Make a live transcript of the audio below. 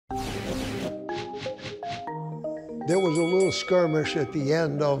There was a little skirmish at the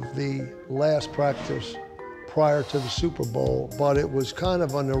end of the last practice prior to the Super Bowl, but it was kind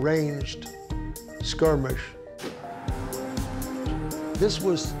of an arranged skirmish. This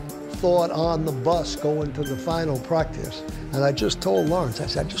was thought on the bus going to the final practice. And I just told Lawrence, I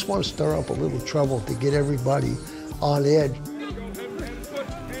said, I just want to stir up a little trouble to get everybody on edge.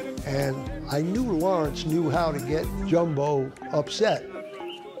 And I knew Lawrence knew how to get Jumbo upset.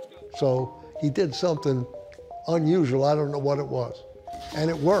 So he did something unusual, I don't know what it was. And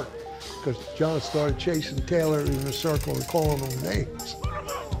it worked, because John started chasing Taylor in a circle and calling him names.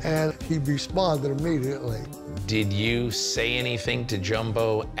 And he responded immediately. Did you say anything to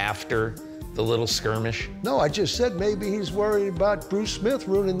Jumbo after the little skirmish? No, I just said maybe he's worried about Bruce Smith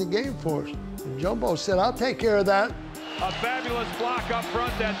ruining the game for us. And Jumbo said, I'll take care of that. A fabulous block up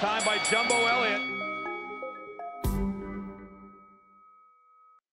front that time by Jumbo Elliott.